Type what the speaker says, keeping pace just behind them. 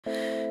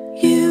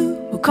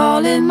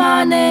calling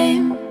my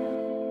name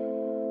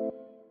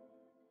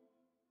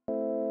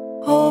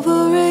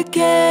over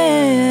again,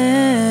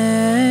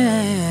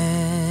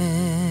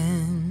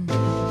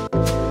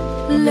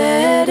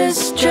 led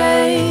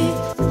astray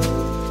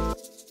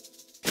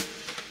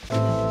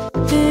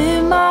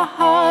in my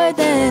heart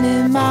and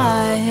in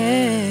my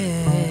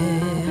head.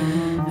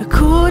 I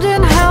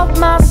couldn't help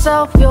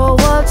myself, your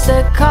words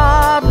that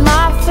caught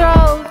my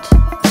throat.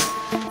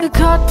 They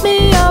cut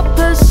me up,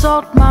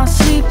 assault my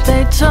sleep,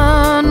 they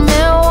turn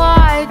me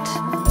white,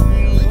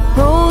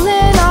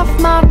 rolling off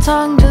my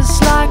tongue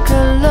just like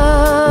a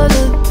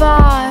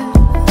lullaby.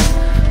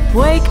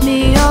 Wake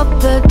me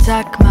up,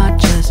 attack my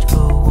chest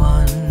for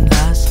one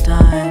last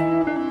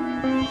time.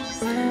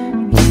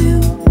 You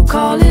were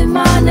calling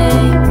my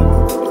name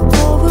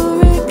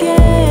over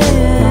again,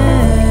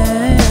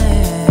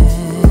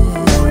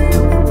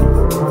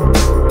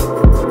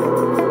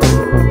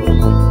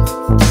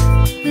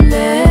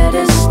 led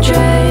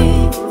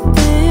astray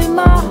in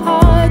my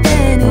heart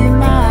and in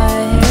my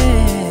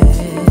head.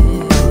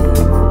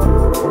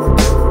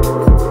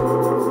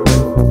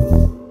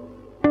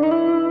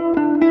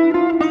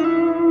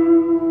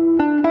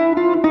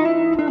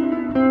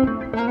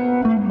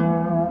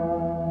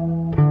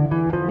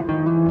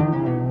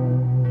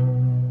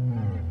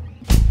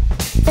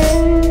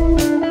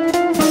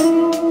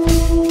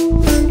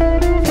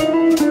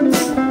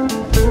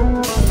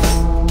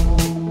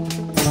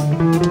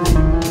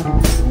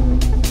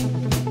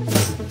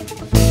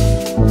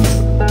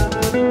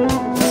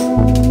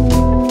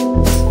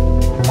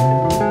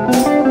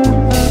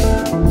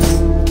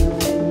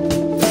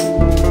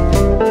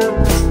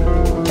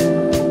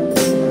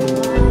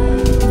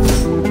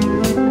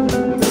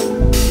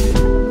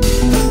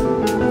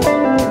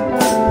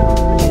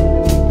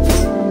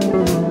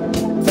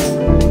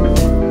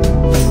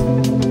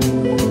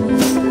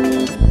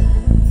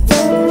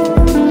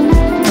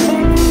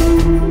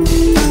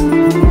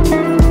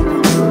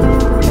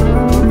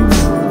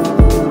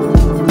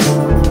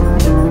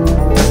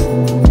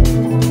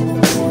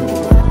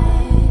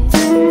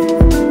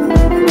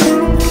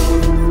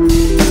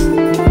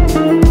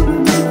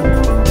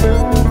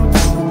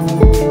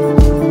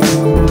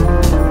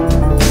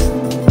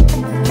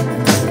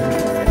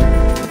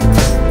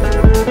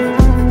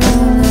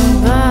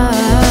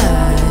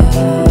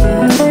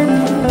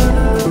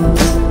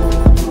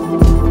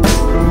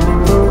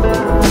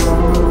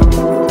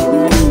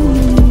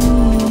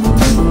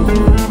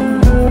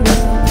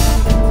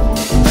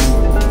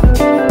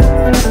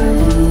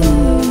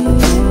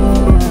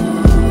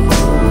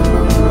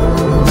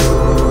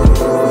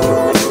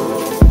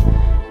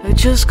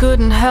 Just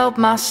couldn't help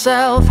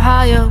myself,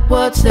 higher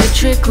words they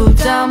trickled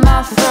down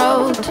my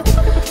throat.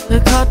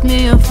 They cut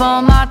me off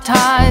all my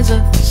ties,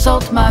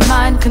 assault my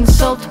mind,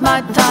 consult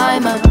my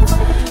timer.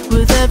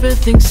 With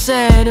everything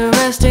said,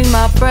 arresting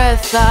my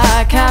breath,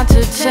 I count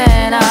to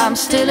 10. I'm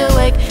still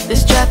awake,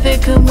 this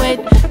traffic can wait,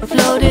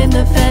 afloat in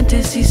the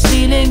fantasy,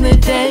 stealing the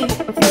day.